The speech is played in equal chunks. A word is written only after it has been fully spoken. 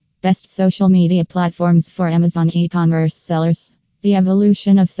Best social media platforms for Amazon e-commerce sellers. The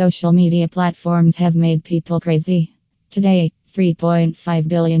evolution of social media platforms have made people crazy. Today, 3.5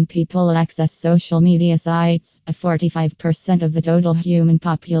 billion people access social media sites, a 45% of the total human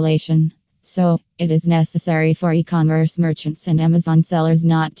population. So, it is necessary for e-commerce merchants and Amazon sellers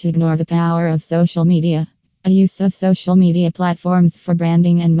not to ignore the power of social media. A use of social media platforms for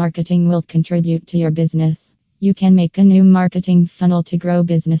branding and marketing will contribute to your business. You can make a new marketing funnel to grow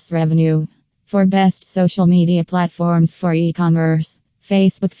business revenue. For best social media platforms for e-commerce,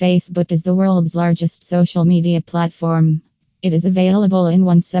 Facebook is the world's largest social media platform. It is available in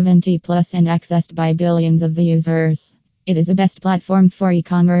 170 plus and accessed by billions of the users. It is a best platform for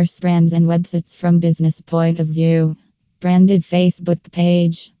e-commerce brands and websites from business point of view. Branded Facebook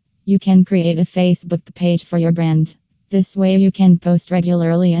page. You can create a Facebook page for your brand. This way you can post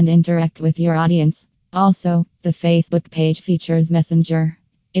regularly and interact with your audience. Also, the Facebook page features Messenger.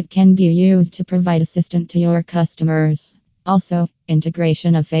 It can be used to provide assistance to your customers. Also,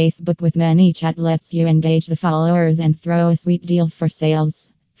 integration of Facebook with ManyChat lets you engage the followers and throw a sweet deal for sales.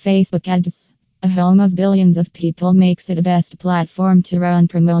 Facebook ads. A home of billions of people makes it a best platform to run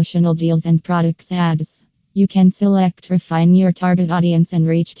promotional deals and products ads. You can refine your target audience and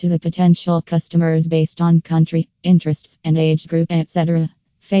reach to the potential customers based on country, interests, and age group, etc.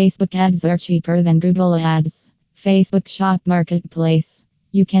 Facebook ads are cheaper than Google ads. Facebook Shop Marketplace.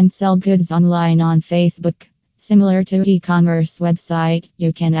 You can sell goods online on Facebook. Similar to e-commerce website,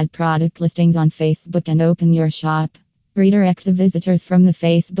 you can add product listings on Facebook and open your shop. Redirect the visitors from the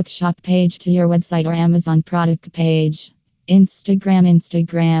Facebook shop page to your website or Amazon product page.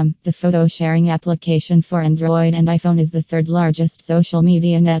 Instagram, the photo sharing application for Android and iPhone, is the third largest social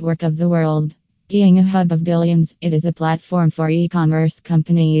media network of the world. Being a hub of billions, it is a platform for e-commerce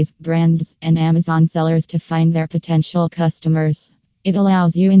companies, brands, and Amazon sellers to find their potential customers. It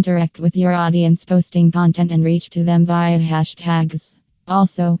allows you interact with your audience, posting content and reach to them via hashtags.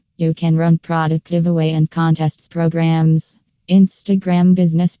 Also, you can run product giveaway and contests programs. Instagram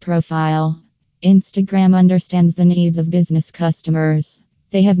business profile. Instagram understands the needs of business customers.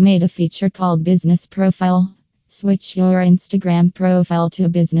 They have made a feature called Business Profile. Switch your Instagram profile to a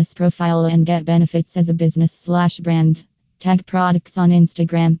business profile and get benefits as a business/brand. Tag products on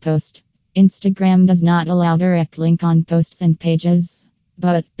Instagram post. Instagram does not allow direct link on posts and pages,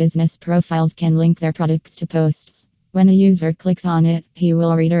 but business profiles can link their products to posts. When a user clicks on it, he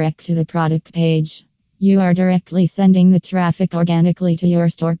will redirect to the product page. You are directly sending the traffic organically to your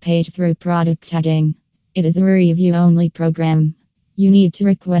store page through product tagging. It is a review-only program. You need to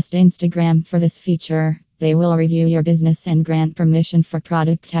request Instagram for this feature. They will review your business and grant permission for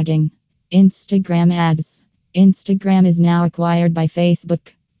product tagging. Instagram ads. Instagram is now acquired by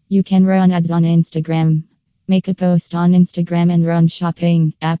Facebook. You can run ads on Instagram. Make a post on Instagram and run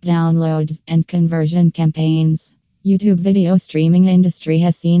shopping, app downloads, and conversion campaigns. YouTube video streaming industry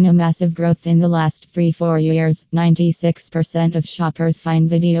has seen a massive growth in the last 3-4 years. 96% of shoppers find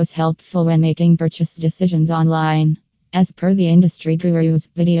videos helpful when making purchase decisions online. As per the industry gurus,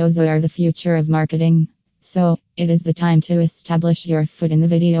 videos are the future of marketing. So, it is the time to establish your foot in the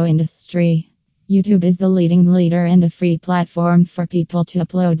video industry. YouTube is the leading leader and a free platform for people to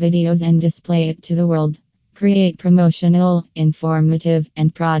upload videos and display it to the world. Create promotional, informative,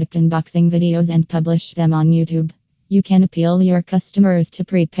 and product unboxing videos and publish them on YouTube. You can appeal your customers to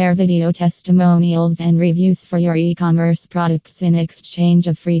prepare video testimonials and reviews for your e-commerce products in exchange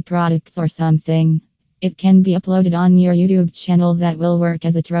of free products or something. It can be uploaded on your YouTube channel that will work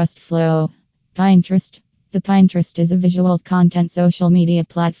as a trust flow. Pinterest. The Pinterest is a visual content social media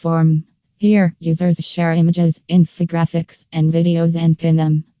platform. Here, users share images, infographics, and videos and pin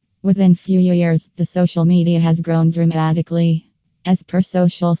them. Within few years, the social media has grown dramatically. As per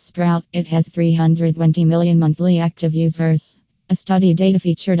Social Sprout, it has 320 million monthly active users. A study data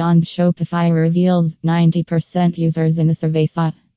featured on Shopify reveals 90% users in the survey saw